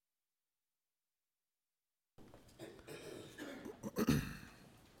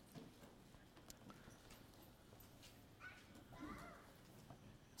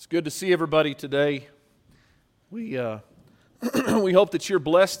Good to see everybody today. We we hope that you're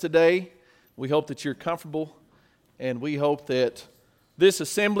blessed today. We hope that you're comfortable, and we hope that this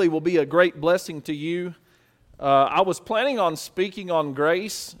assembly will be a great blessing to you. I was planning on speaking on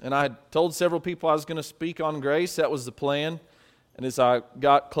grace, and I had told several people I was going to speak on grace. That was the plan. And as I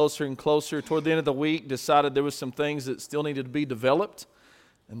got closer and closer toward the end of the week, decided there was some things that still needed to be developed.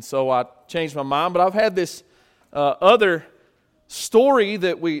 And so I changed my mind. But I've had this other story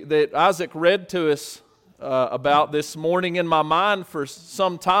that Isaac read to us about this morning in my mind for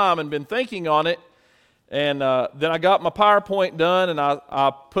some time and been thinking on it. And then I got my PowerPoint done, and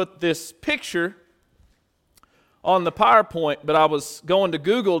I put this picture on the PowerPoint, but I was going to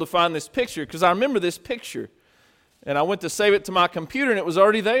Google to find this picture because I remember this picture. And I went to save it to my computer, and it was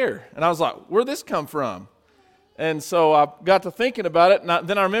already there. And I was like, where'd this come from? And so I got to thinking about it, and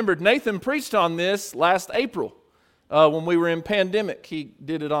then I remembered Nathan preached on this last April when we were in pandemic. He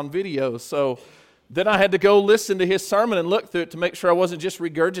did it on video. So then I had to go listen to his sermon and look through it to make sure I wasn't just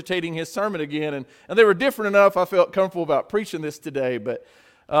regurgitating his sermon again. And they were different enough I felt comfortable about preaching this today. But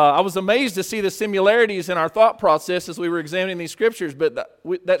I was amazed to see the similarities in our thought process as we were examining these scriptures. But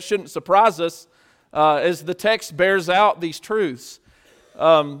that shouldn't surprise us as the text bears out these truths.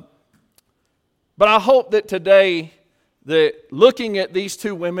 But I hope that today that looking at these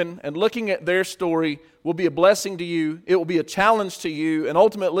two women and looking at their story will be a blessing to you. It will be a challenge to you, and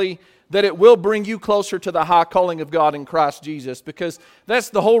ultimately that it will bring you closer to the high calling of God in Christ Jesus, because that's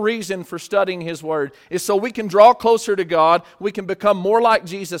the whole reason for studying His Word, is so we can draw closer to God, we can become more like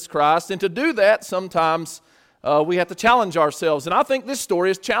Jesus Christ, and to do that sometimes we have to challenge ourselves, and I think this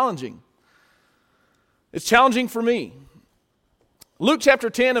story is challenging. It's challenging for me. Luke chapter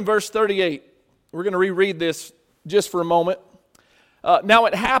 10 and verse 38, we're going to reread this just for a moment. Now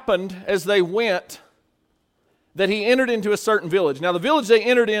it happened as they went that he entered into a certain village. Now the village they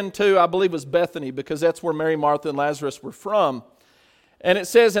entered into, I believe, was Bethany, because that's where Mary, Martha, and Lazarus were from. And it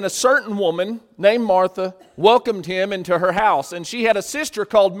says, and a certain woman named Martha welcomed him into her house. And she had a sister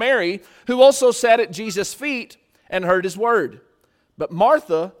called Mary, who also sat at Jesus' feet and heard his word. But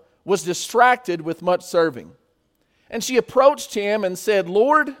Martha was distracted with much serving. And she approached him and said,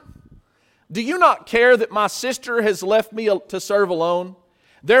 Lord, do you not care that my sister has left me to serve alone?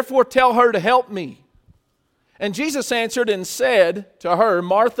 Therefore tell her to help me. And Jesus answered and said to her,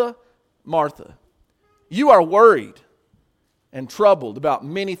 Martha, Martha, you are worried and troubled about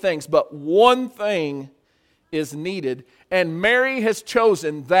many things, but one thing is needed, and Mary has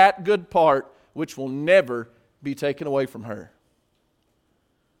chosen that good part which will never be taken away from her.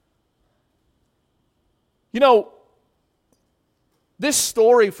 You know, this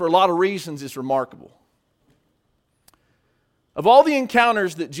story, for a lot of reasons, is remarkable. Of all the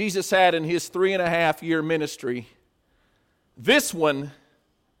encounters that Jesus had in His 3.5-year ministry, this one,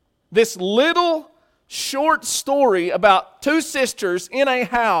 this little short story about two sisters in a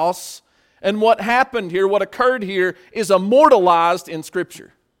house and what happened here, what occurred here, is immortalized in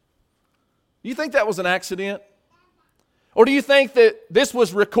Scripture. Do you think that was an accident? Or do you think that this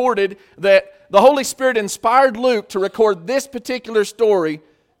was recorded, that the Holy Spirit inspired Luke to record this particular story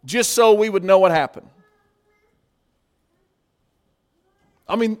just so we would know what happened?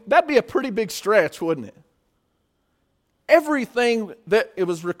 I mean, that'd be a pretty big stretch, wouldn't it? Everything that it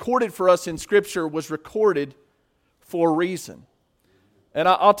was recorded for us in Scripture was recorded for a reason. And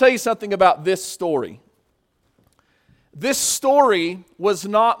I'll tell you something about this story. This story was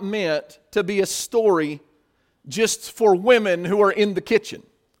not meant to be a story just for women who are in the kitchen,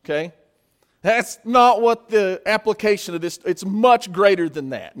 okay? That's not what the application of this, it's much greater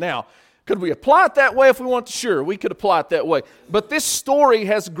than that. Now, could we apply it that way if we want to? Sure, we could apply it that way. But this story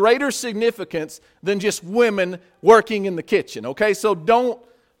has greater significance than just women working in the kitchen, okay? So don't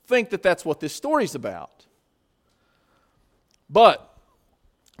think that that's what this story's about. But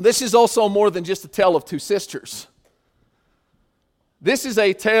this is also more than just a tale of two sisters. This is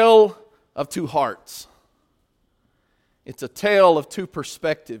a tale of two hearts. It's a tale of two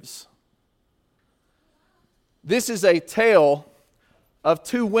perspectives. This is a tale of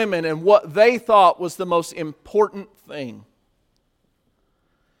two women and what they thought was the most important thing.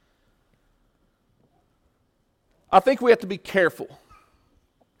 I think we have to be careful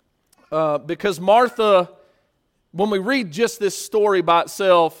because Martha, when we read just this story by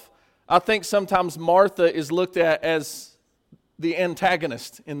itself, I think sometimes Martha is looked at as the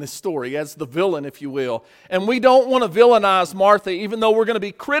antagonist in this story, as the villain, if you will. And we don't want to villainize Martha, even though we're going to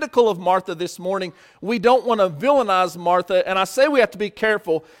be critical of Martha this morning. We don't want to villainize Martha. And I say we have to be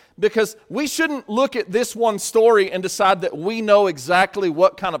careful because we shouldn't look at this one story and decide that we know exactly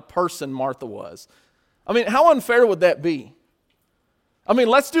what kind of person Martha was. I mean, how unfair would that be? I mean,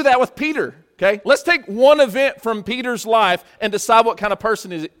 let's do that with Peter, okay? Let's take one event from Peter's life and decide what kind of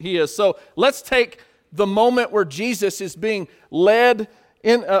person he is. So let's take the moment where Jesus is being led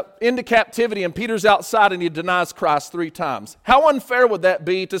into captivity and Peter's outside and he denies Christ 3 times. How unfair would that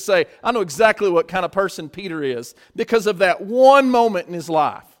be to say, I know exactly what kind of person Peter is because of that one moment in his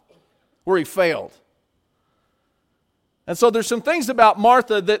life where he failed. And so there's some things about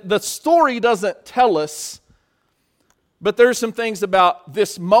Martha that the story doesn't tell us, but there's some things about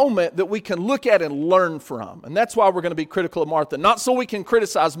this moment that we can look at and learn from. And that's why we're going to be critical of Martha. Not so we can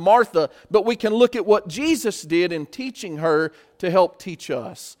criticize Martha, but we can look at what Jesus did in teaching her to help teach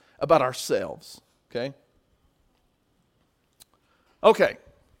us about ourselves. Okay? Okay.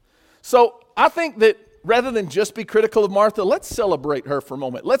 So I think that rather than just be critical of Martha, let's celebrate her for a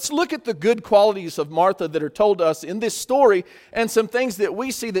moment. Let's look at the good qualities of Martha that are told to us in this story and some things that we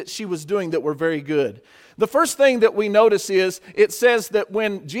see that she was doing that were very good. The first thing that we notice is it says that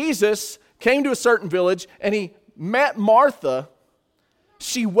when Jesus came to a certain village and he met Martha,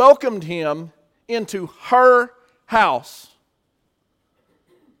 she welcomed him into her house.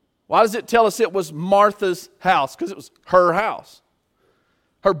 Why does it tell us it was Martha's house? Because it was her house.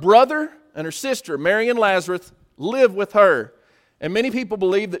 Her brother and her sister, Mary and Lazarus, lived with her. And many people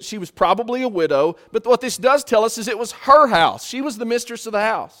believe that she was probably a widow, but what this does tell us is it was her house. She was the mistress of the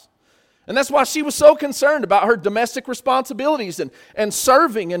house. And that's why she was so concerned about her domestic responsibilities and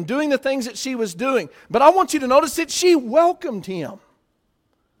serving and doing the things that she was doing. But I want you to notice that she welcomed him.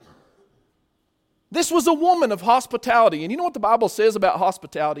 This was a woman of hospitality. And you know what the Bible says about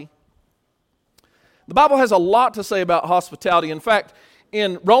hospitality? The Bible has a lot to say about hospitality. In fact,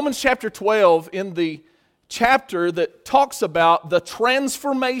 in Romans chapter 12, in the chapter that talks about the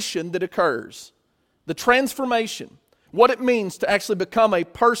transformation that occurs, the transformation, what it means to actually become a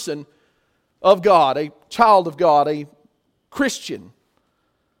person of God, a child of God, a Christian,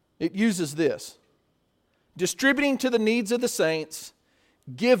 it uses this: distributing to the needs of the saints,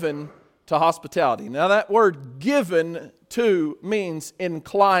 given to hospitality. Now that word given to means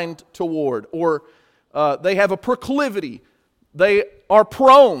inclined toward, or they have a proclivity. They are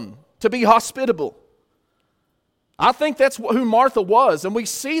prone to be hospitable. I think that's who Martha was, and we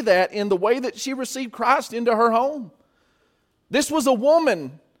see that in the way that she received Christ into her home. This was a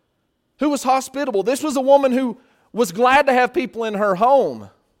woman who was hospitable. This was a woman who was glad to have people in her home.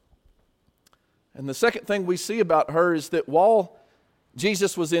 And the second thing we see about her is that while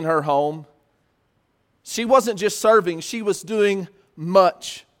Jesus was in her home, she wasn't just serving, she was doing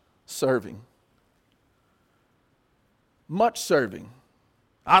much serving. Much serving.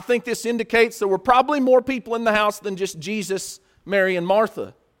 I think this indicates there were probably more people in the house than just Jesus, Mary, and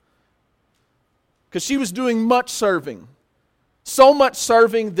Martha. Because she was doing much serving. So much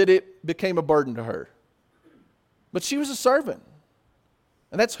serving that it became a burden to her. But she was a servant.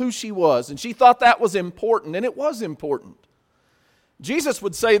 And that's who she was. And she thought that was important. And it was important. Jesus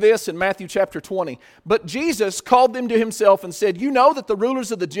would say this in Matthew chapter 20. But Jesus called them to himself and said, "You know that the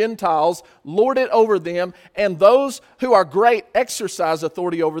rulers of the Gentiles lord it over them, and those who are great exercise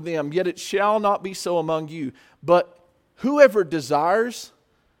authority over them. Yet it shall not be so among you. But whoever desires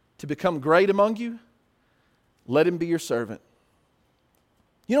to become great among you, let him be your servant."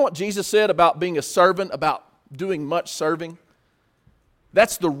 You know what Jesus said about being a servant, about doing much serving?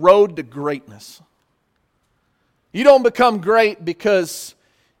 That's the road to greatness. You don't become great because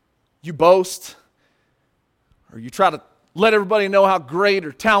you boast or you try to let everybody know how great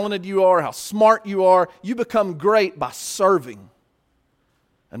or talented you are, how smart you are. You become great by serving.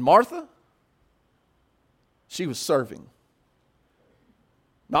 And Martha, she was serving.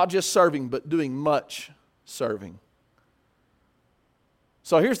 Not just serving, but doing much serving.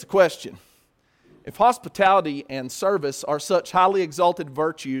 So here's the question. If hospitality and service are such highly exalted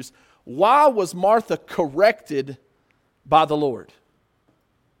virtues, why was Martha corrected by the Lord?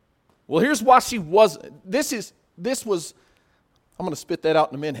 Well, here's why she wasn't. I'm going to spit that out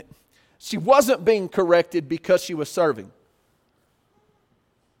in a minute. She wasn't being corrected because she was serving.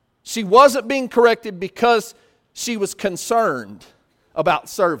 She wasn't being corrected because she was concerned about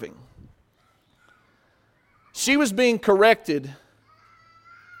serving. She was being corrected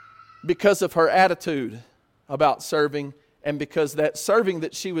because of her attitude about serving, and because that serving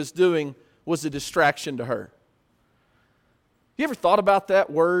that she was doing was a distraction to her. You ever thought about that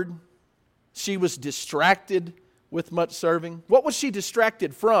word? She was distracted with much serving. What was she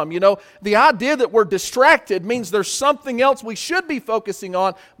distracted from? You know, the idea that we're distracted means there's something else we should be focusing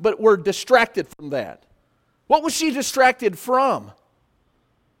on, but we're distracted from that. What was she distracted from?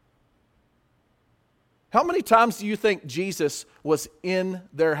 How many times do you think Jesus was in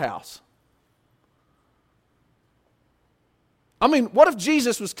their house? I mean, what if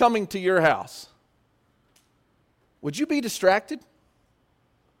Jesus was coming to your house? Would you be distracted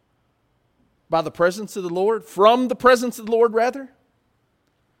by the presence of the Lord? From the presence of the Lord, rather?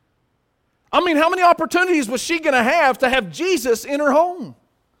 I mean, how many opportunities was she going to have Jesus in her home?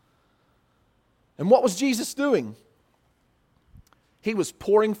 And what was Jesus doing? He was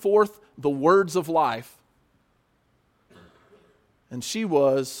pouring forth the words of life. And she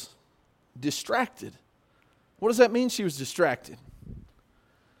was distracted. What does that mean, she was distracted?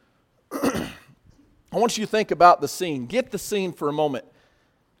 I want you to think about the scene. Get the scene for a moment.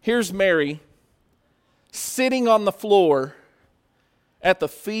 Here's Mary sitting on the floor at the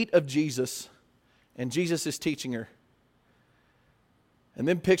feet of Jesus, and Jesus is teaching her. And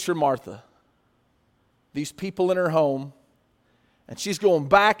then picture Martha. These people in her home, and she's going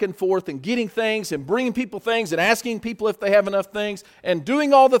back and forth and getting things and bringing people things and asking people if they have enough things and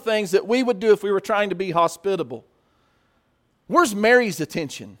doing all the things that we would do if we were trying to be hospitable. Where's Mary's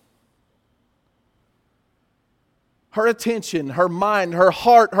attention? Her attention, her mind, her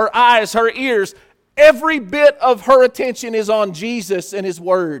heart, her eyes, her ears, every bit of her attention is on Jesus and His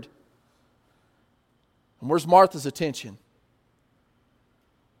Word. And where's Martha's attention?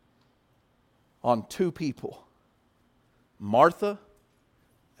 On two people. Martha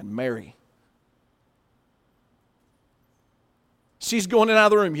and Mary. She's going in and out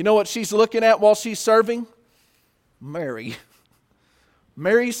of the room. You know what she's looking at while she's serving? Mary.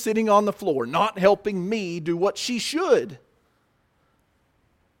 Mary's sitting on the floor, not helping me do what she should.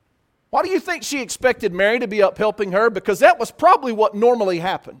 Why do you think she expected Mary to be up helping her? Because that was probably what normally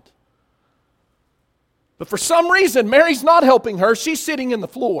happened. But for some reason, Mary's not helping her. She's sitting in the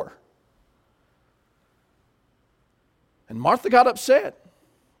floor. And Martha got upset.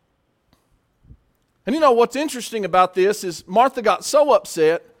 And you know what's interesting about this is Martha got so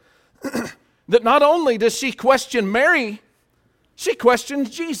upset that not only does she question Mary, she questions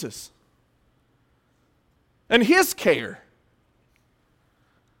Jesus and His care.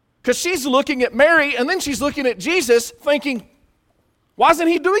 Because she's looking at Mary and then she's looking at Jesus thinking, why isn't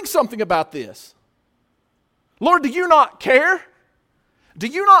He doing something about this? Lord, do you not care? Do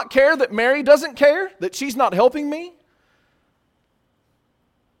you not care that Mary doesn't care, that she's not helping me?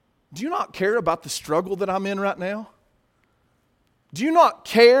 Do you not care about the struggle that I'm in right now? Do you not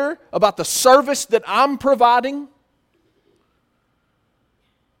care about the service that I'm providing?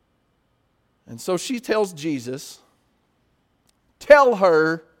 And so she tells Jesus, tell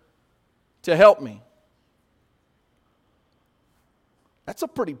her to help me. That's a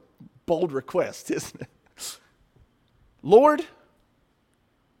pretty bold request, isn't it? Lord,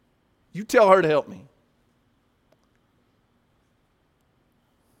 you tell her to help me.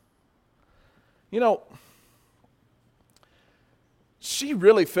 You know, she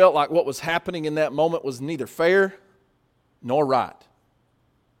really felt like what was happening in that moment was neither fair nor right.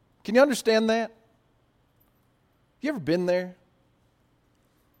 Can you understand that? You ever been there?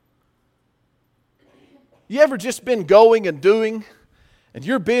 You ever just been going and doing, and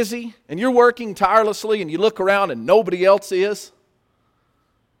you're busy, and you're working tirelessly, and you look around and nobody else is?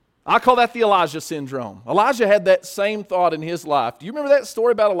 I call that the Elijah syndrome. Elijah had that same thought in his life. Do you remember that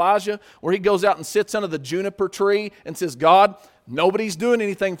story about Elijah where he goes out and sits under the juniper tree and says, God, nobody's doing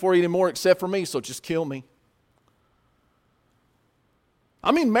anything for you anymore except for me, so just kill me.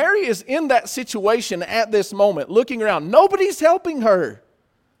 I mean, Mary is in that situation at this moment, looking around. Nobody's helping her.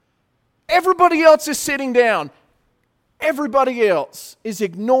 Everybody else is sitting down. Everybody else is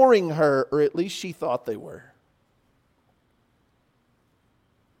ignoring her, or at least she thought they were.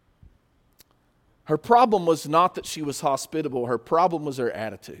 Her problem was not that she was hospitable. Her problem was her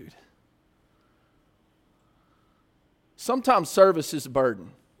attitude. Sometimes service is a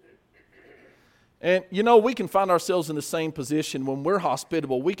burden. And you know, we can find ourselves in the same position when we're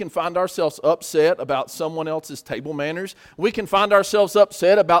hospitable. We can find ourselves upset about someone else's table manners. We can find ourselves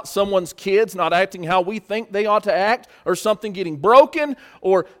upset about someone's kids not acting how we think they ought to act, or something getting broken,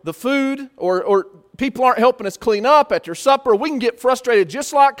 or the food, or people aren't helping us clean up after supper. We can get frustrated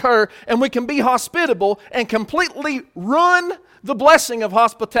just like her, and we can be hospitable and completely ruin the blessing of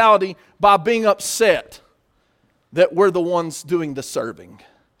hospitality by being upset that we're the ones doing the serving.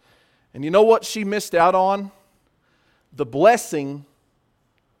 And you know what she missed out on? The blessing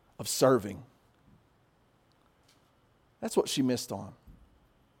of serving. That's what she missed on.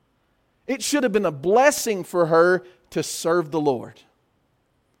 It should have been a blessing for her to serve the Lord.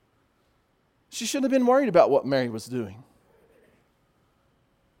 She shouldn't have been worried about what Mary was doing.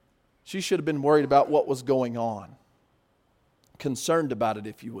 She should have been worried about what was going on. Concerned about it,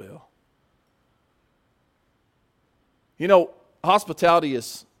 if you will. You know, hospitality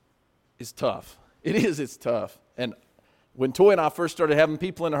is tough. It's tough. And When Toy and I first started having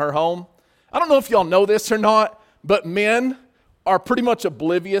people into her home, I don't know if y'all know this or not, but men are pretty much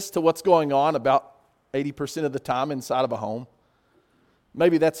oblivious to what's going on about 80% of the time inside of a home.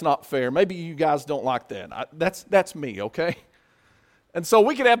 Maybe that's not fair. Maybe you guys don't like that. That's me, okay? And so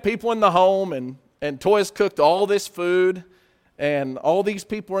we could have people in the home, and Toy's cooked all this food, and all these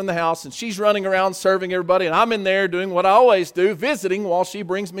people are in the house, and she's running around serving everybody, and I'm in there doing what I always do, visiting while she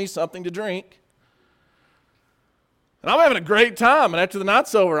brings me something to drink. And I'm having a great time, and after the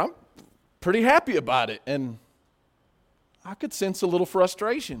night's over, I'm pretty happy about it, and I could sense a little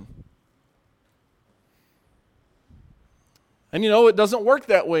frustration. And it doesn't work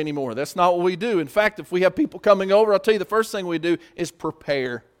that way anymore. That's not what we do. In fact, if we have people coming over, I'll tell you the first thing we do is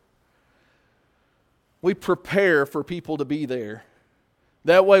prepare. We prepare for people to be there.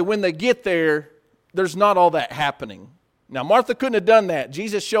 That way, when they get there, there's not all that happening. Now, Martha couldn't have done that.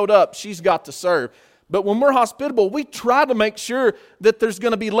 Jesus showed up. She's got to serve. But when we're hospitable, we try to make sure that there's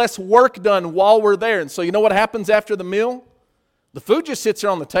going to be less work done while we're there. And so you know what happens after the meal? The food just sits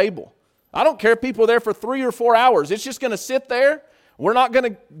there on the table. I don't care if people are there for 3 or 4 hours. It's just going to sit there. We're not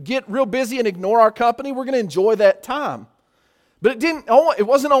going to get real busy and ignore our company. We're going to enjoy that time. But it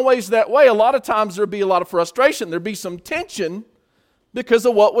wasn't always that way. A lot of times there'd be a lot of frustration. There'd be some tension because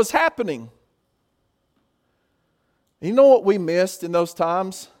of what was happening. And you know what we missed in those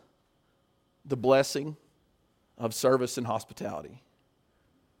times? The blessing of service and hospitality.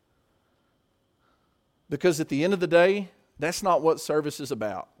 Because at the end of the day, that's not what service is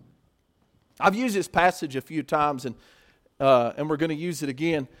about. I've used this passage a few times, and we're going to use it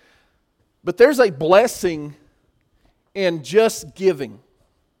again. But there's a blessing in just giving.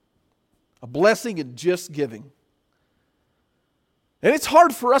 A blessing in just giving. And it's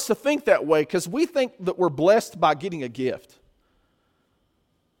hard for us to think that way because we think that we're blessed by getting a gift.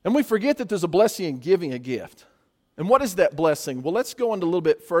 And we forget that there's a blessing in giving a gift. And what is that blessing? Well, let's go into a little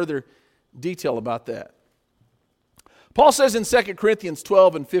bit further detail about that. Paul says in 2 Corinthians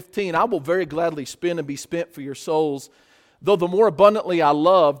 12 and 15, I will very gladly spend and be spent for your souls, though the more abundantly I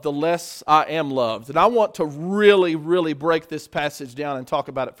love, the less I am loved. And I want to really, really break this passage down and talk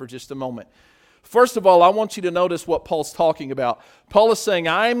about it for just a moment. First of all, I want you to notice what Paul's talking about. Paul is saying,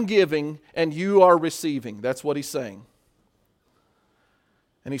 I'm giving and you are receiving. That's what he's saying.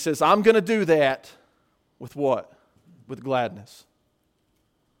 And he says, I'm going to do that with what? With gladness.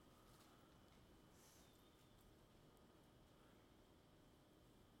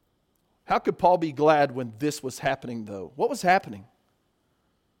 How could Paul be glad when this was happening, though? What was happening?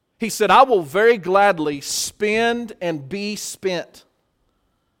 He said, I will very gladly spend and be spent.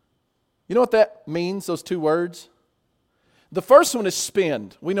 You know what that means, those two words? The first one is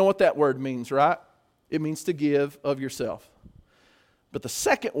spend. We know what that word means, right? It means to give of yourself. But the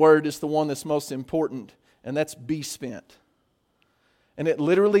second word is the one that's most important, and that's be spent. And it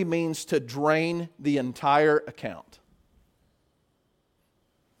literally means to drain the entire account.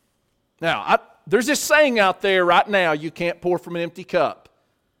 Now, there's this saying out there right now, you can't pour from an empty cup.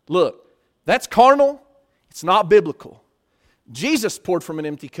 Look, that's carnal. It's not biblical. Jesus poured from an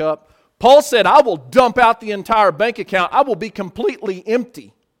empty cup. Paul said, I will dump out the entire bank account. I will be completely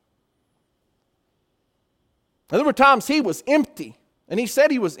empty. And there were times he was empty. And he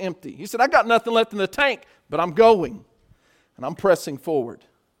said he was empty. He said, I got nothing left in the tank, but I'm going. And I'm pressing forward.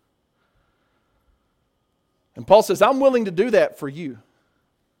 And Paul says, I'm willing to do that for you.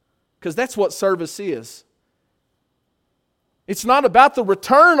 Because that's what service is. It's not about the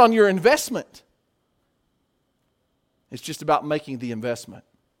return on your investment. It's just about making the investment.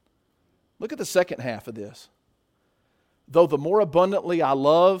 Look at the second half of this. Though the more abundantly I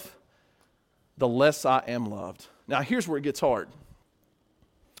love, the less I am loved. Now here's where it gets hard.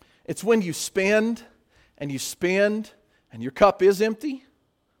 It's when you spend and your cup is empty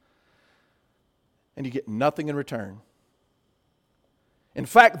and you get nothing in return. In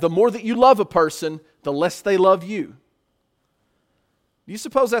fact, the more that you love a person, the less they love you. Do you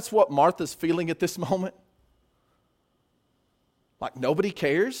suppose that's what Martha's feeling at this moment? Like nobody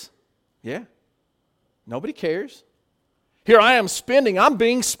cares? Yeah. Nobody cares. Here I am spending. I'm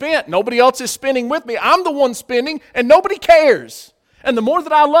being spent. Nobody else is spending with me. I'm the one spending and nobody cares. And the more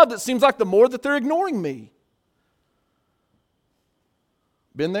that I love, it seems like the more that they're ignoring me.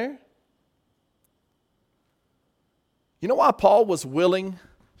 Been there? You know why Paul was willing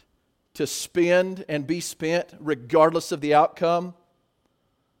to spend and be spent regardless of the outcome?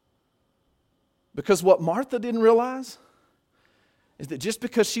 Because what Martha didn't realize is that just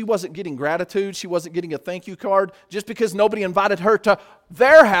because she wasn't getting gratitude, she wasn't getting a thank you card, just because nobody invited her to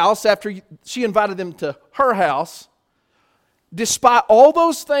their house after she invited them to her house, despite all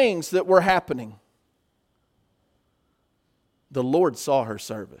those things that were happening, the Lord saw her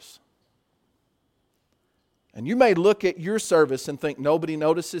service. And you may look at your service and think nobody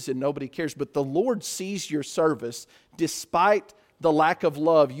notices and nobody cares, but the Lord sees your service despite the lack of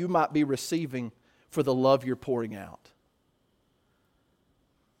love you might be receiving for the love you're pouring out.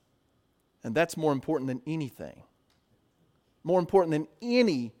 And that's more important than anything. More important than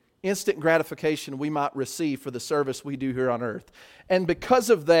any instant gratification we might receive for the service we do here on earth. And because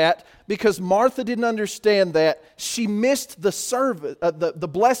of that, because Martha didn't understand that, she missed the service, the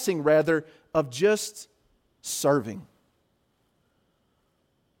blessing rather, of just serving.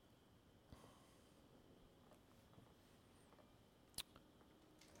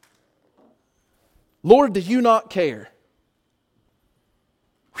 Lord, do you not care?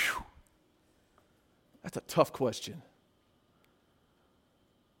 Whew. That's a tough question.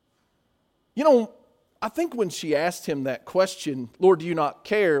 You know, I think when she asked him that question, Lord, do you not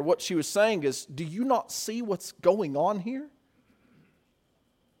care? What she was saying is, do you not see what's going on here?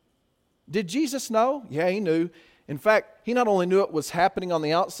 Did Jesus know? Yeah, he knew. In fact, he not only knew what was happening on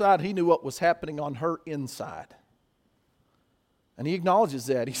the outside, he knew what was happening on her inside. And he acknowledges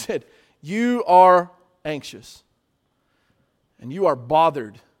that. He said, you are anxious and you are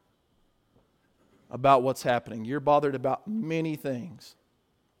bothered about what's happening. You're bothered about many things.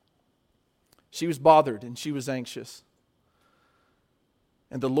 She was bothered and she was anxious.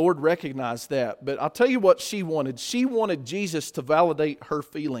 And the Lord recognized that. But I'll tell you what she wanted. She wanted Jesus to validate her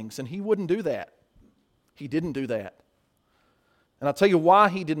feelings, and he wouldn't do that. He didn't do that. And I'll tell you why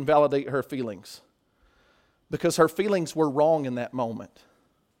he didn't validate her feelings. Because her feelings were wrong in that moment.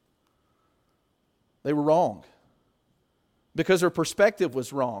 They were wrong. Because her perspective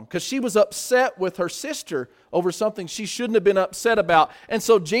was wrong. Because she was upset with her sister over something she shouldn't have been upset about. And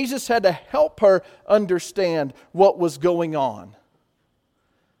so Jesus had to help her understand what was going on.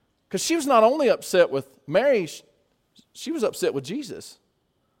 Because she was not only upset with Mary, she was upset with Jesus.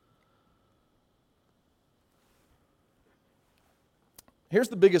 Here's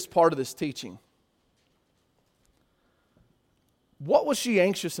the biggest part of this teaching. What was she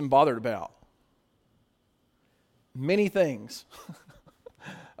anxious and bothered about? Many things.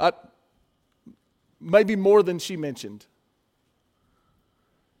 Maybe more than she mentioned.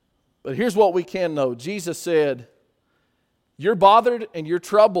 But here's what we can know. Jesus said, you're bothered and you're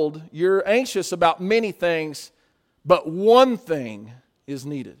troubled, you're anxious about many things, but one thing is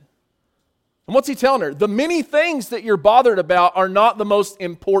needed. And what's he telling her? The many things that you're bothered about are not the most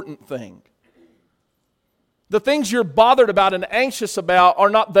important thing. The things you're bothered about and anxious about are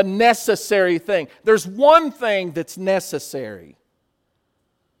not the necessary thing. There's one thing that's necessary.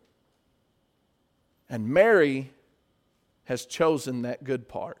 And Mary has chosen that good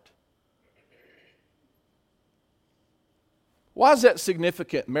part. Why is that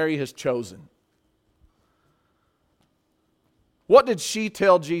significant? Mary has chosen. What did she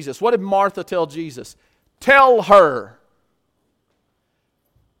tell Jesus? What did Martha tell Jesus? Tell her.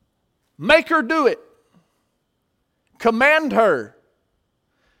 Make her do it. Command her.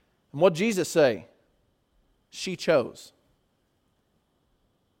 And what did Jesus say? She chose.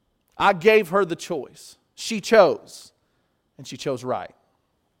 I gave her the choice. She chose. And she chose right.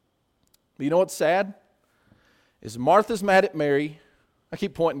 But you know what's sad? Is Martha's mad at Mary. I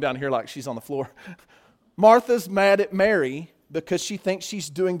keep pointing down here like she's on the floor. Martha's mad at Mary because she thinks she's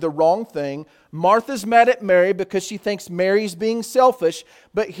doing the wrong thing. Martha's mad at Mary because she thinks Mary's being selfish.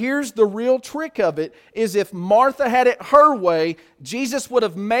 But here's the real trick of it, is if Martha had it her way, Jesus would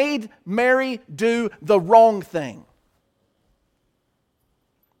have made Mary do the wrong thing.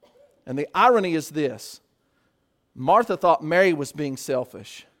 And the irony is this. Martha thought Mary was being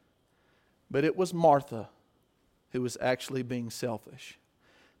selfish, but it was Martha who was actually being selfish.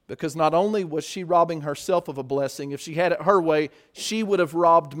 Because not only was she robbing herself of a blessing, if she had it her way, she would have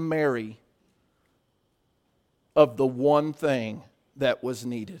robbed Mary of the one thing that was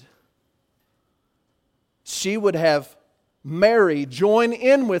needed. She would have Mary join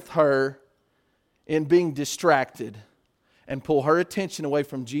in with her in being distracted and pull her attention away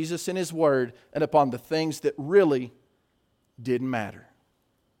from Jesus and His Word and upon the things that really didn't matter.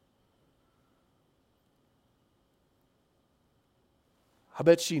 I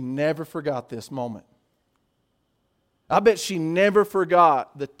bet she never forgot this moment. I bet she never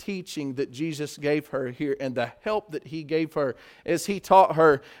forgot the teaching that Jesus gave her here and the help that He gave her as He taught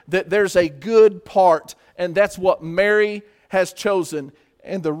her that there's a good part, and that's what Mary has chosen.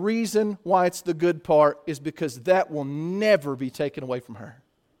 And the reason why it's the good part is because that will never be taken away from her.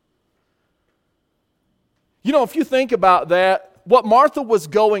 You know, if you think about that, what Martha was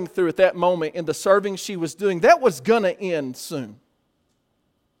going through at that moment in the serving she was doing, that was going to end soon.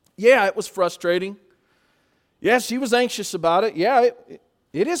 Yeah, it was frustrating. Yeah, she was anxious about it. Yeah,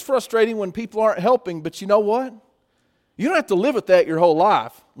 it is frustrating when people aren't helping, but you know what? You don't have to live with that your whole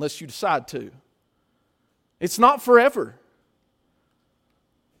life unless you decide to. It's not forever.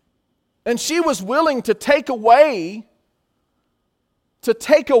 And she was willing to take away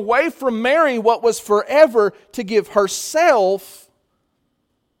from Mary what was forever to give herself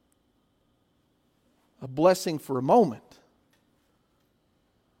a blessing for a moment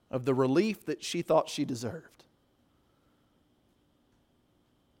of the relief that she thought she deserved.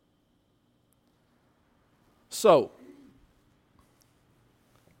 So,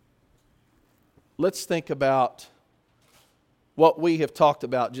 let's think about what we have talked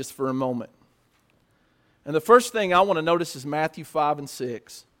about just for a moment. And the first thing I want to notice is Matthew 5 and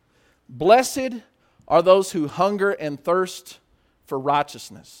 6. Blessed are those who hunger and thirst for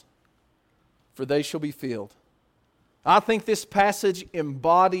righteousness, for they shall be filled. I think this passage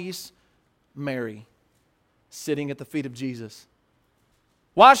embodies Mary sitting at the feet of Jesus.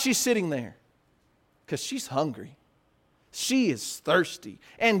 Why is she sitting there? Because she's hungry. She is thirsty.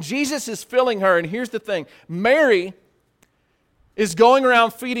 And Jesus is filling her. And here's the thing. Mary is going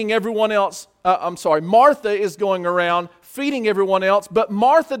around feeding everyone else. Martha is going around feeding everyone else. But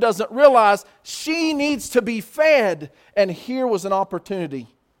Martha doesn't realize she needs to be fed. And here was an opportunity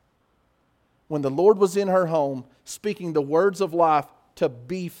when the Lord was in her home speaking the words of life to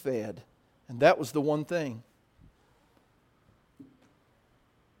be fed. And that was the one thing.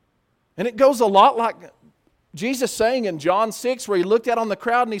 And it goes a lot like Jesus saying in John 6 where He looked out on the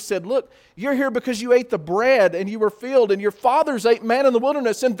crowd and He said, look, you're here because you ate the bread and you were filled, and your fathers ate manna in the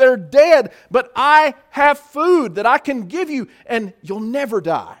wilderness and they're dead, but I have food that I can give you and you'll never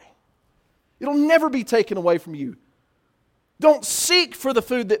die. It'll never be taken away from you. Don't seek for the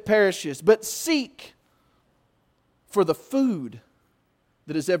food that perishes, but seek for the food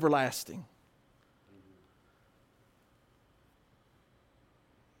that is everlasting.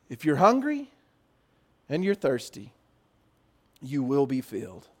 If you're hungry and you're thirsty, you will be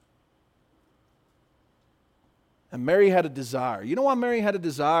filled. And Mary had a desire. You know why Mary had a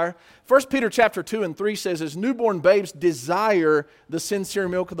desire? 1 Peter chapter 2 and 3 says, as newborn babes desire the sincere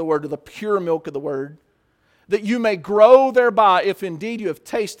milk of the word, or the pure milk of the word, that you may grow thereby, if indeed you have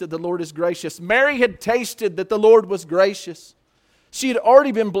tasted the Lord is gracious. Mary had tasted that the Lord was gracious. She had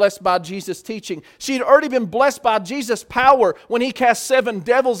already been blessed by Jesus' teaching. She had already been blessed by Jesus' power when He cast 7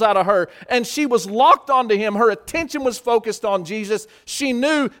 devils out of her. And she was locked onto Him. Her attention was focused on Jesus. She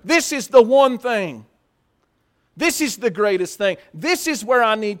knew this is the one thing. This is the greatest thing. This is where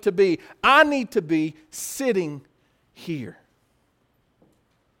I need to be. I need to be sitting here.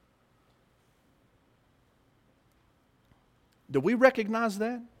 Do we recognize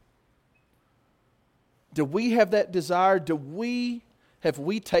that? Do we have that desire? Have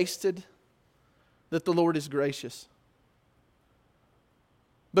we tasted that the Lord is gracious?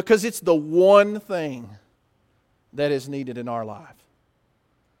 Because it's the one thing that is needed in our life.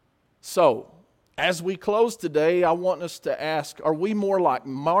 So, as we close today, I want us to ask, are we more like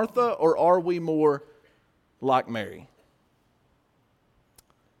Martha or are we more like Mary?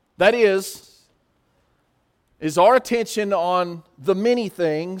 That is our attention on the many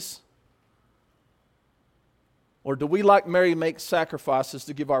things, or do we, like Mary, make sacrifices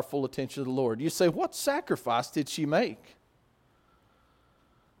to give our full attention to the Lord? You say, what sacrifice did she make?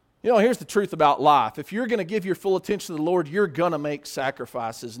 You know, here's the truth about life. If you're going to give your full attention to the Lord, you're going to make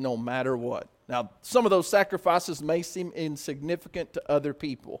sacrifices no matter what. Now, some of those sacrifices may seem insignificant to other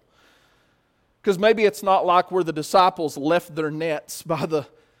people. Because maybe it's not like where the disciples left their nets by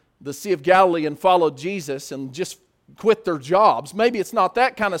the Sea of Galilee and followed Jesus and just quit their jobs. Maybe it's not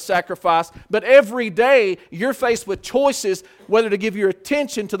that kind of sacrifice, but every day you're faced with choices whether to give your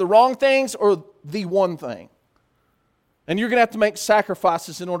attention to the wrong things or the one thing. And you're going to have to make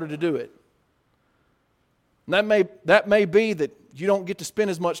sacrifices in order to do it. And that may be that you don't get to spend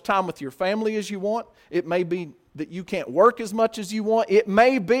as much time with your family as you want. It may be that you can't work as much as you want. It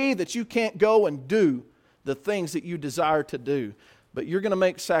may be that you can't go and do the things that you desire to do. But you're going to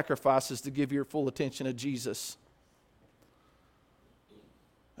make sacrifices to give your full attention to Jesus.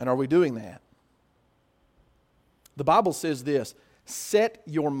 And are we doing that? The Bible says this, set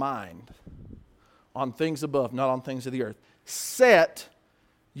your mind on things above, not on things of the earth. Set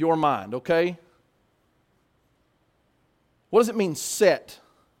your mind, okay? What does it mean, set?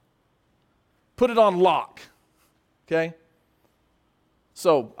 Put it on lock, okay?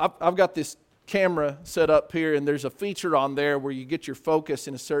 So I've got this camera set up here, and there's a feature on there where you get your focus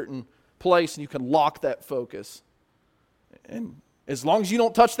in a certain place and you can lock that focus. And as long as you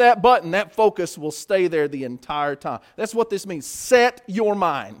don't touch that button, that focus will stay there the entire time. That's what this means. Set your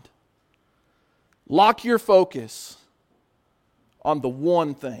mind. Lock your focus on the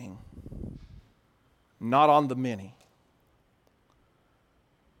one thing, not on the many.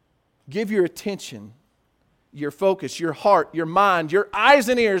 Give your attention, your focus, your heart, your mind, your eyes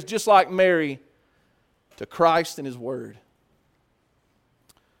and ears, just like Mary, to Christ and His Word.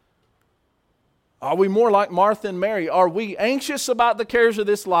 Are we more like Martha and Mary? Are we anxious about the cares of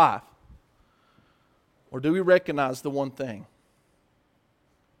this life? Or do we recognize the one thing?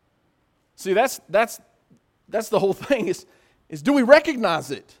 See, that's the whole thing is do we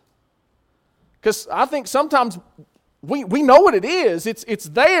recognize it? Because I think sometimes we know what it is. It's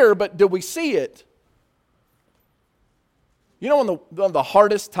there, but do we see it? You know when the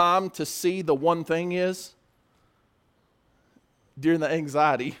hardest time to see the one thing is? During the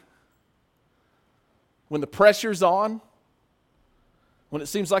anxiety. When the pressure's on, when it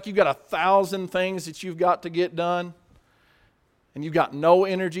seems like you've got 1,000 things that you've got to get done, and you've got no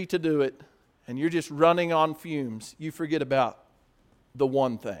energy to do it, and you're just running on fumes, you forget about the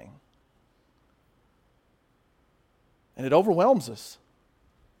one thing. And it overwhelms us.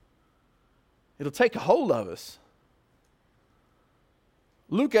 It'll take a hold of us.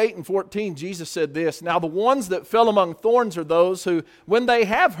 Luke 8:14, Jesus said this, "Now the ones that fell among thorns are those who, when they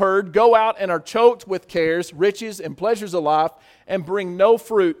have heard, go out and are choked with cares, riches, and pleasures of life, and bring no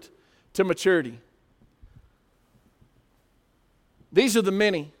fruit to maturity." These are the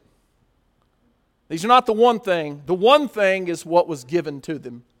many. These are not the one thing. The one thing is what was given to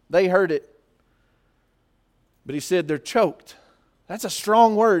them. They heard it. But He said they're choked. That's a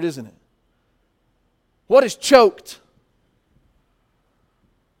strong word, isn't it? What is choked?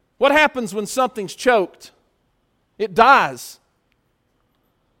 What happens when something's choked? It dies.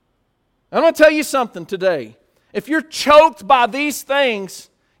 I'm going to tell you something today. If you're choked by these things,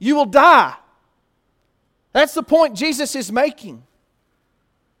 you will die. That's the point Jesus is making.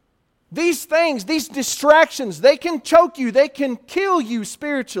 These things, these distractions, they can choke you. They can kill you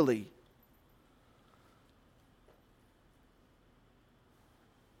spiritually.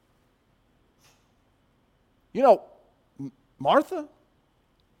 You know, Martha,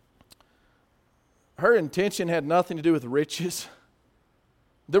 her intention had nothing to do with riches.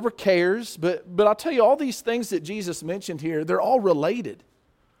 There were cares, but I'll tell you, all these things that Jesus mentioned here, they're all related.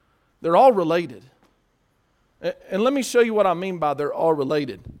 They're all related. And let me show you what I mean by they're all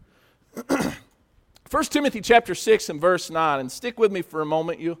related. 1 Timothy chapter 6 and verse 9, and stick with me for a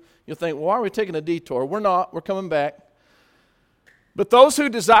moment. You'll think, well, why are we taking a detour? We're not. We're coming back. "But those who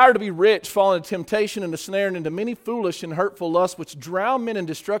desire to be rich fall into temptation and a snare and into many foolish and hurtful lusts, which drown men in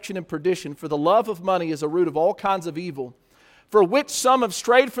destruction and perdition. For the love of money is a root of all kinds of evil, for which some have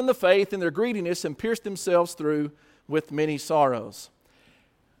strayed from the faith in their greediness and pierced themselves through with many sorrows."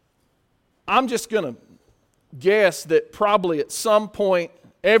 I'm just going to guess that probably at some point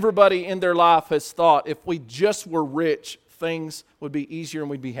everybody in their life has thought, if we just were rich, things would be easier and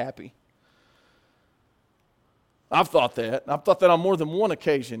we'd be happy. I've thought that. I've thought that on more than one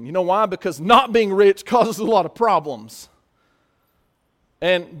occasion. You know why? Because not being rich causes a lot of problems.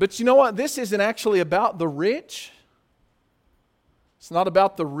 But you know what? This isn't actually about the rich. It's not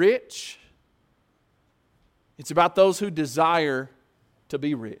about the rich. It's about those who desire to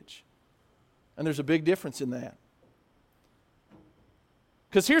be rich. And there's a big difference in that.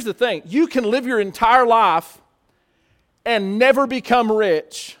 Because here's the thing. You can live your entire life and never become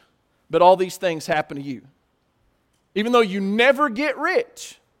rich, but all these things happen to you. Even though you never get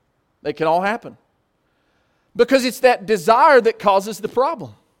rich, they can all happen. Because it's that desire that causes the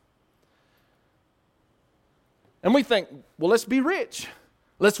problem. And we think, well, let's be rich.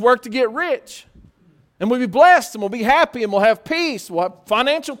 Let's work to get rich. And we'll be blessed and we'll be happy and we'll have peace. We'll have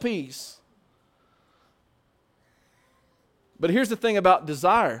financial peace. But here's the thing about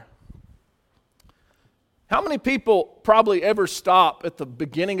desire. How many people probably ever stop at the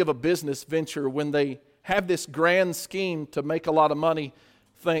beginning of a business venture when they have this grand scheme to make a lot of money,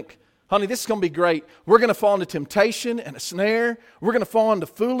 think, honey, this is going to be great. We're going to fall into temptation and a snare. We're going to fall into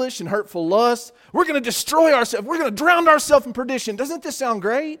foolish and hurtful lusts. We're going to destroy ourselves. We're going to drown ourselves in perdition. Doesn't this sound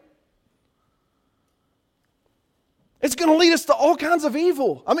great? It's going to lead us to all kinds of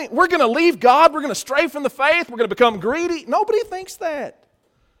evil. I mean, we're going to leave God. We're going to stray from the faith. We're going to become greedy. Nobody thinks that.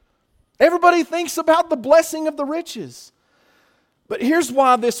 Everybody thinks about the blessing of the riches. But here's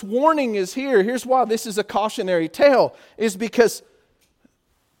why this warning is here. Here's why this is a cautionary tale, is because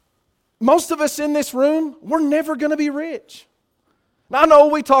most of us in this room, we're never going to be rich. Now, I know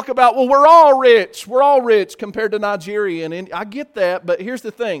we talk about, well, we're all rich. We're all rich compared to Nigeria. And I get that, but here's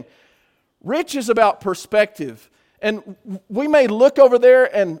the thing. Rich is about perspective. And we may look over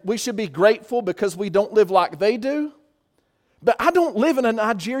there and we should be grateful because we don't live like they do. But I don't live in a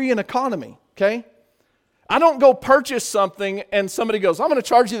Nigerian economy, okay? I don't go purchase something and somebody goes, I'm going to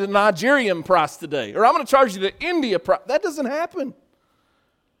charge you the Nigerian price today, or I'm going to charge you the India price. That doesn't happen.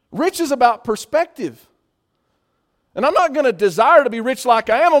 Rich is about perspective. And I'm not going to desire to be rich like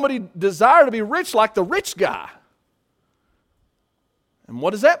I am. I'm going to desire to be rich like the rich guy. And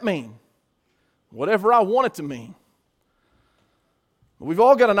what does that mean? Whatever I want it to mean. We've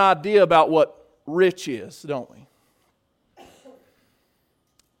all got an idea about what rich is, don't we?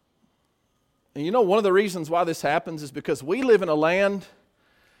 And you know, one of the reasons why this happens is because we live in a land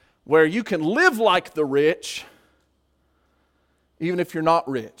where you can live like the rich even if you're not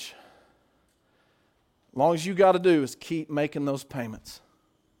rich. As long as you got to do is keep making those payments.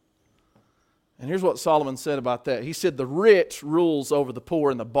 And here's what Solomon said about that. He said, the rich rules over the poor,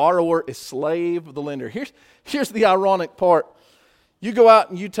 and the borrower is slave of the lender. Here's the ironic part. You go out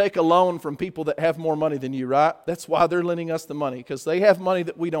and you take a loan from people that have more money than you, right? That's why they're lending us the money, because they have money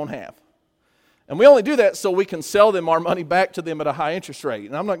that we don't have. And we only do that so we can sell them our money back to them at a high interest rate.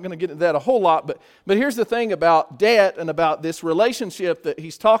 And I'm not going to get into that a whole lot, but here's the thing about debt and about this relationship that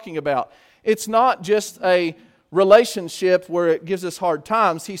he's talking about. It's not just a relationship where it gives us hard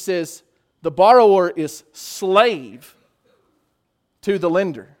times. He says the borrower is slave to the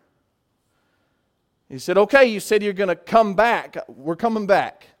lender. He said, okay, you said you're going to come back. We're coming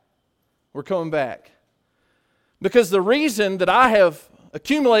back. We're coming back. Because the reason that I have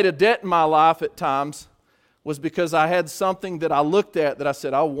accumulated debt in my life at times was because I had something that I looked at that I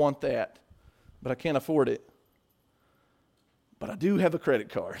said, I want that, but I can't afford it. But I do have a credit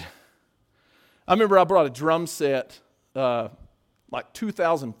card. I remember I brought a drum set like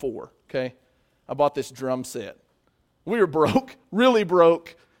 2004, okay? I bought this drum set. We were broke, really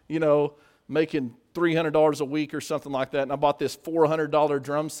broke, making $300 a week or something like that, and I bought this $400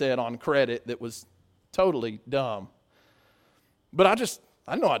 drum set on credit that was totally dumb. But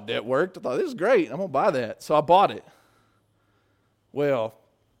I know how debt worked. I thought, this is great. I'm going to buy that. So I bought it. Well,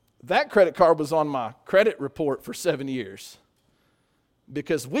 that credit card was on my credit report for 7 years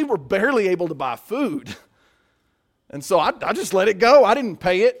because we were barely able to buy food. And so I just let it go. I didn't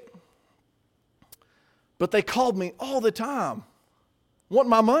pay it. But they called me all the time, wanting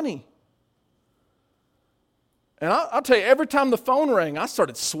my money. And I'll tell you, every time the phone rang, I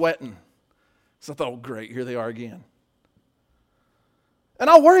started sweating. So I thought, oh, great, here they are again. And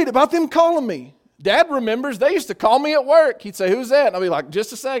I worried about them calling me. Dad remembers they used to call me at work. He'd say, who's that? And I'd be like,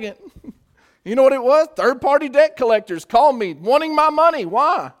 just a second. You know what it was? Third-party debt collectors called me wanting my money.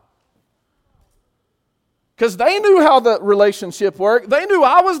 Why? Because they knew how the relationship worked. They knew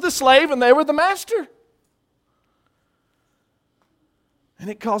I was the slave and they were the master. And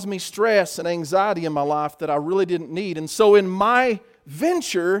it caused me stress and anxiety in my life that I really didn't need. And so in my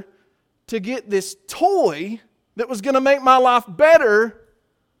venture to get this toy that was going to make my life better,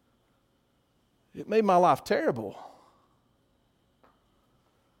 it made my life terrible.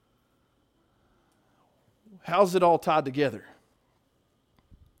 How's it all tied together?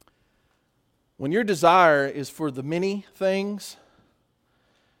 When your desire is for the many things,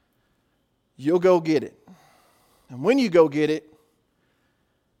 you'll go get it. And when you go get it,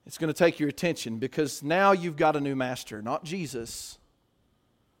 it's going to take your attention because now you've got a new master, not Jesus.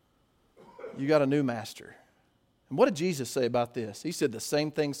 You got a new master. And what did Jesus say about this? He said the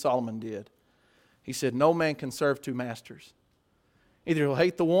same thing Solomon did. He said, no man can serve two masters. Either he'll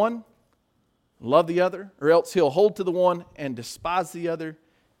hate the one, love the other, or else he'll hold to the one and despise the other.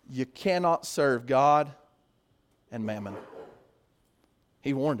 You cannot serve God and mammon.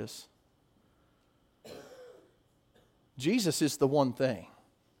 He warned us. Jesus is the one thing.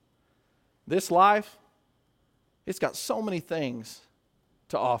 This life, it's got so many things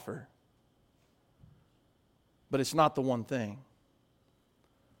to offer. But it's not the one thing.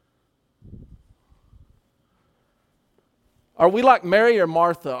 Are we like Mary or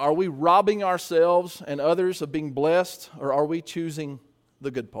Martha? Are we robbing ourselves and others of being blessed, or are we choosing the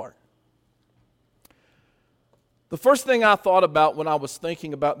good part? The first thing I thought about when I was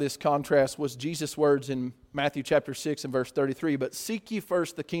thinking about this contrast was Jesus' words in Matthew chapter 6 and verse 33. But seek ye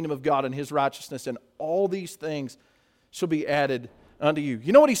first the kingdom of God and His righteousness, and all these things shall be added unto you.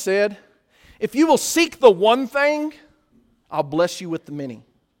 You know what He said? If you will seek the one thing, I'll bless you with the many.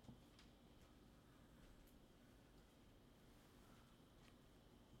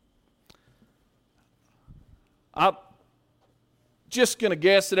 I'm just going to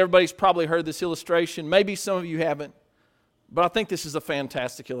guess that everybody's probably heard this illustration. Maybe some of you haven't, but I think this is a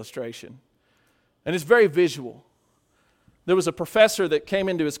fantastic illustration. And it's very visual. There was a professor that came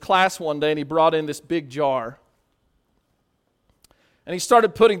into his class one day and he brought in this big jar. And he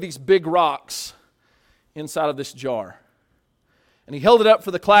started putting these big rocks inside of this jar. And he held it up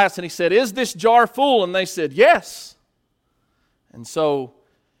for the class and he said, "Is this jar full?" And they said, "Yes." And so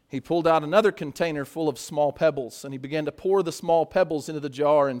he pulled out another container full of small pebbles, and he began to pour the small pebbles into the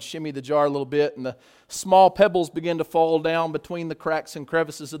jar and shimmy the jar a little bit, and the small pebbles began to fall down between the cracks and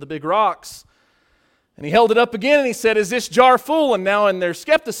crevices of the big rocks. And he held it up again and he said, "Is this jar full?" And now in their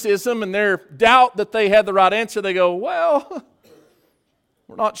skepticism and their doubt that they had the right answer, they go, "Well,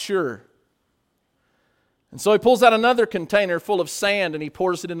 we're not sure." And so he pulls out another container full of sand and he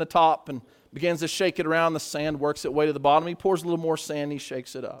pours it in the top and begins to shake it around. The sand works its way to the bottom. He pours a little more sand and he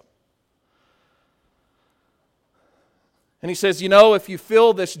shakes it up. And he says, if you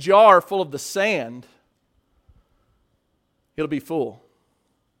fill this jar full of the sand, it'll be full.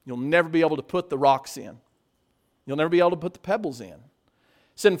 You'll never be able to put the rocks in. You'll never be able to put the pebbles in.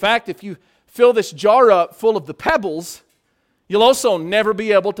 He said, in fact, if you fill this jar up full of the pebbles, you'll also never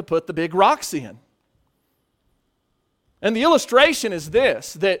be able to put the big rocks in. And the illustration is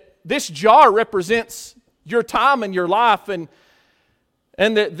this, that this jar represents your time and your life, and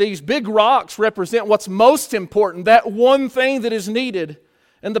that these big rocks represent what's most important, that one thing that is needed.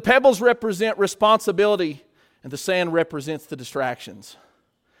 And the pebbles represent responsibility, and the sand represents the distractions.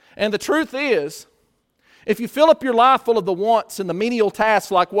 And the truth is, if you fill up your life full of the wants and the menial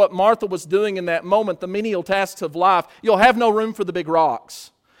tasks like what Martha was doing in that moment, the menial tasks of life, you'll have no room for the big rocks.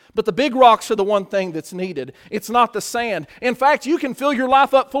 But the big rocks are the one thing that's needed. It's not the sand. In fact, you can fill your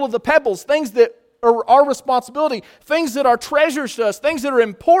life up full of the pebbles, things that are our responsibility, things that are treasures to us, things that are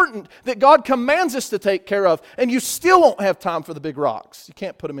important that God commands us to take care of, and you still won't have time for the big rocks. You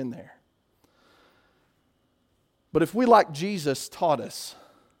can't put them in there. But if we, like Jesus taught us,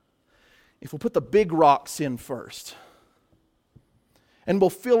 if we'll put the big rocks in first, and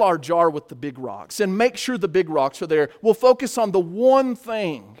we'll fill our jar with the big rocks and make sure the big rocks are there, we'll focus on the one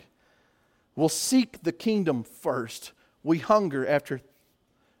thing. We'll seek the kingdom first. We hunger after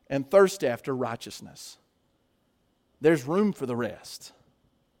and thirst after righteousness. There's room for the rest.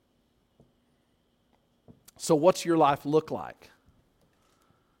 So what's your life look like?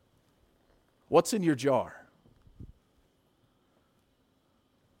 What's in your jar?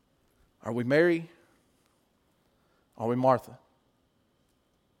 Are we Mary? Are we Martha?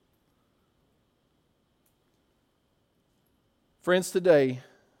 Friends, today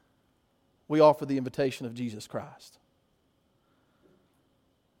we offer the invitation of Jesus Christ.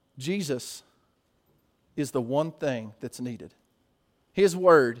 Jesus is the one thing that's needed. His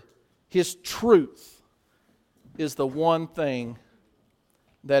word, His truth is the one thing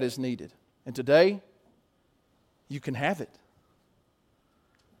that is needed. And today, you can have it.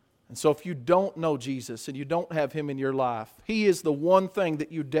 And so if you don't know Jesus and you don't have Him in your life, He is the one thing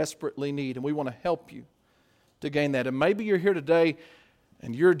that you desperately need, and we want to help you to gain that. And maybe you're here today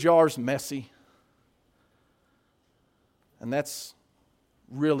and your jar's messy, and that's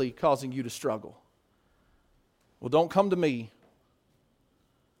really causing you to struggle. Well, don't come to me,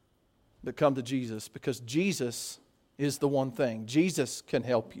 but come to Jesus, because Jesus is the one thing. Jesus can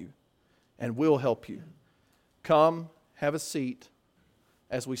help you and will help you. Come, have a seat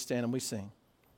as we stand and we sing.